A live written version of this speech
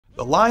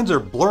The lines are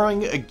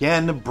blurring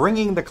again,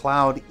 bringing the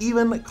cloud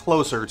even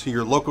closer to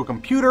your local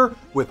computer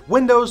with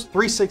Windows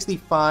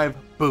 365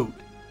 Boot.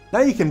 Now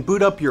you can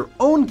boot up your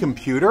own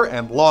computer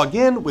and log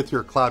in with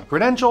your cloud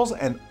credentials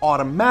and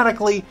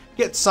automatically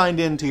get signed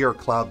into your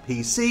cloud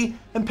PC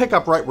and pick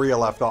up right where you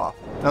left off.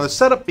 Now the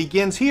setup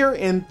begins here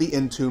in the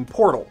Intune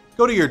portal.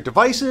 Go to your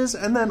devices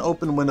and then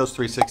open Windows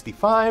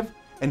 365,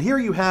 and here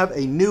you have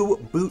a new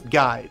boot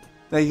guide.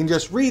 Now you can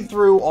just read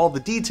through all the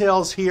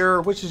details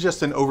here, which is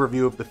just an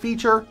overview of the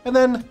feature, and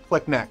then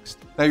click Next.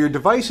 Now your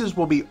devices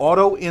will be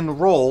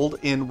auto-enrolled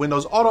in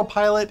Windows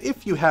Autopilot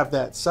if you have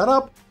that set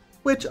up,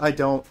 which I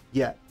don't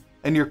yet.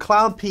 And your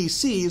cloud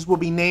PCs will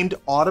be named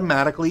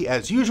automatically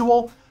as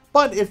usual,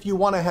 but if you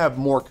want to have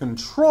more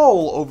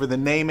control over the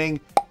naming,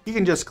 you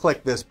can just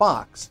click this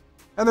box.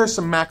 And there's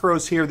some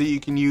macros here that you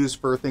can use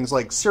for things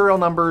like serial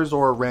numbers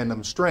or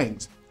random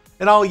strings.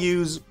 And I'll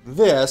use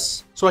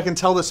this so I can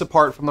tell this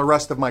apart from the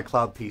rest of my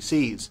cloud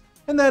PCs.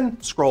 And then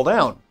scroll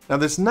down. Now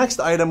this next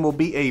item will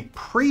be a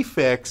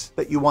prefix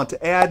that you want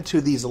to add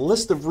to these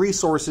list of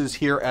resources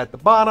here at the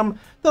bottom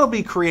that'll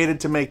be created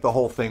to make the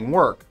whole thing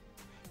work.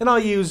 And I'll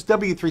use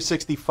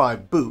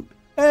W365 Boot,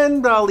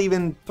 and I'll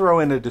even throw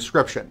in a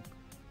description.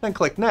 Then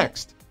click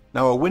Next.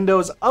 Now a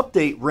Windows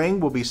Update ring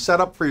will be set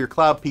up for your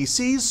cloud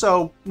PCs,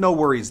 so no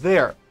worries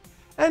there.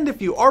 And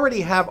if you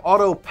already have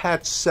Auto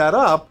Patch set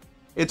up,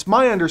 it's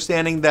my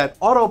understanding that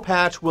Auto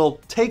Patch will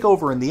take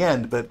over in the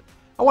end, but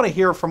I want to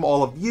hear from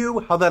all of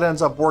you how that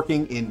ends up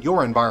working in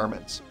your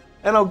environments.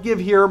 And I'll give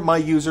here my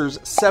users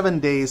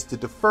 7 days to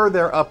defer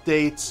their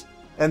updates,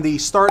 and the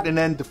start and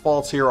end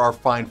defaults here are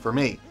fine for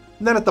me.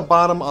 And then at the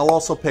bottom, I'll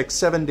also pick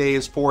 7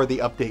 days for the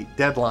update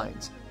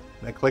deadlines.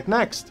 Then click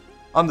Next.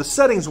 On the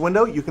settings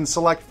window, you can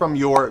select from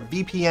your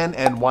VPN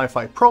and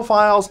Wi-Fi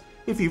profiles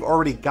if you've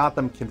already got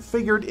them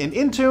configured in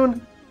Intune,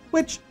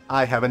 which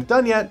I haven't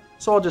done yet,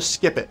 so I'll just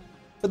skip it.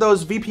 But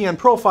those VPN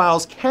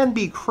profiles can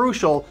be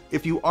crucial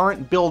if you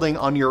aren't building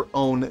on your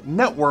own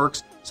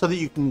networks so that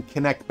you can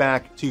connect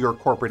back to your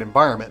corporate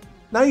environment.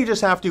 Now you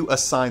just have to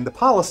assign the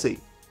policy.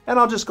 And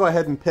I'll just go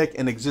ahead and pick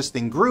an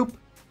existing group,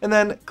 and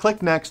then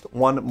click Next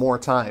one more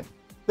time.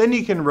 Then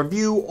you can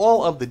review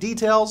all of the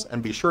details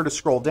and be sure to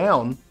scroll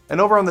down. And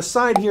over on the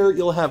side here,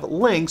 you'll have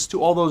links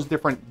to all those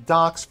different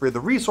docs for the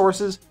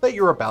resources that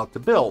you're about to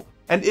build.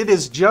 And it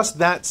is just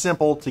that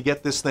simple to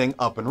get this thing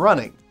up and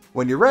running.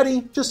 When you're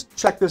ready, just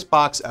check this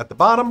box at the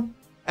bottom,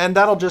 and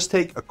that'll just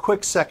take a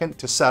quick second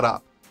to set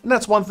up. And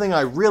that's one thing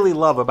I really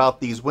love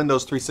about these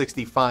Windows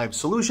 365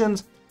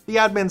 solutions. The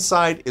admin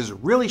side is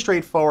really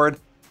straightforward,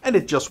 and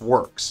it just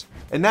works.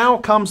 And now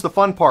comes the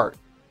fun part.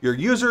 Your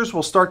users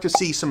will start to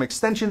see some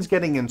extensions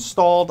getting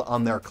installed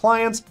on their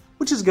clients,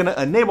 which is going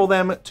to enable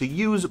them to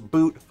use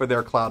Boot for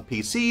their cloud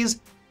PCs.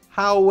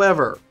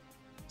 However,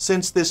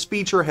 since this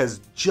feature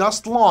has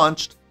just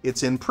launched,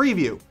 it's in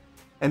preview.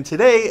 And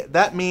today,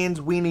 that means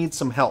we need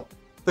some help.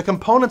 The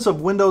components of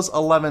Windows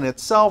 11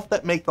 itself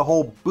that make the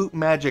whole boot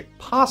magic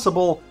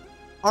possible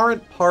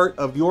aren't part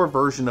of your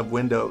version of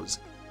Windows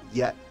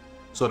yet.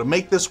 So to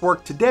make this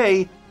work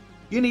today,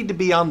 you need to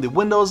be on the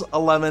Windows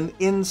 11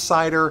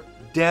 Insider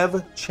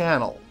Dev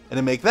channel. And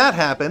to make that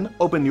happen,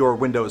 open your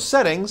Windows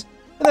settings,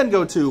 and then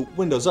go to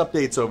Windows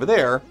Updates over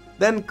there,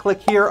 then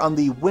click here on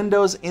the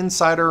Windows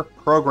Insider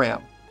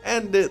program.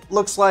 And it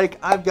looks like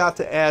I've got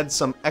to add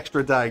some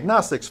extra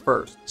diagnostics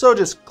first. So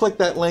just click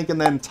that link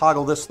and then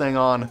toggle this thing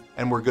on,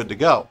 and we're good to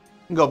go.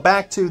 And go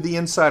back to the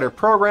Insider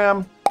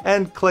program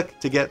and click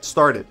to get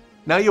started.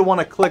 Now you'll want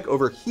to click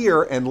over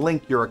here and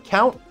link your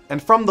account,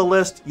 and from the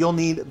list, you'll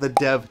need the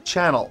Dev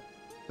channel.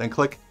 Then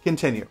click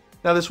Continue.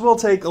 Now this will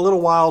take a little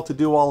while to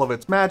do all of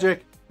its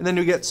magic, and then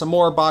you get some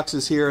more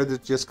boxes here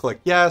that just click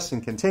Yes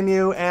and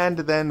Continue, and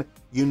then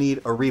you need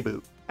a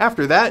reboot.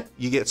 After that,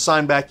 you get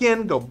signed back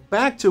in, go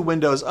back to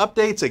Windows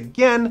Updates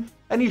again,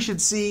 and you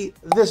should see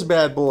this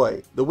bad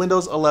boy, the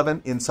Windows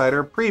 11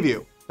 Insider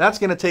Preview. That's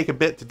going to take a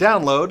bit to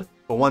download,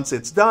 but once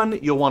it's done,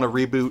 you'll want to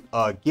reboot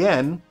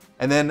again,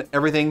 and then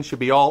everything should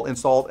be all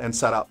installed and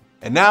set up.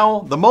 And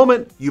now, the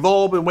moment you've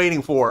all been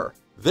waiting for.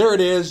 There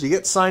it is, you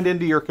get signed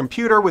into your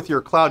computer with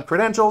your cloud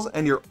credentials,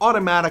 and you're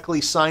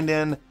automatically signed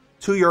in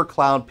to your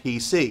cloud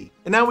PC.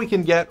 And now we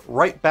can get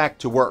right back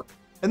to work.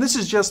 And this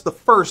is just the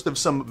first of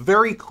some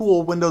very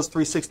cool Windows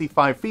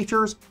 365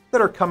 features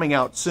that are coming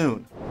out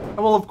soon. And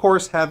we'll of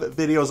course have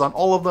videos on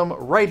all of them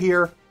right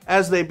here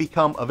as they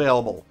become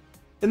available.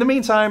 In the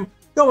meantime,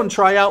 go and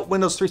try out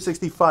Windows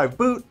 365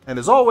 Boot, and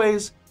as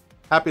always,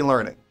 happy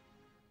learning.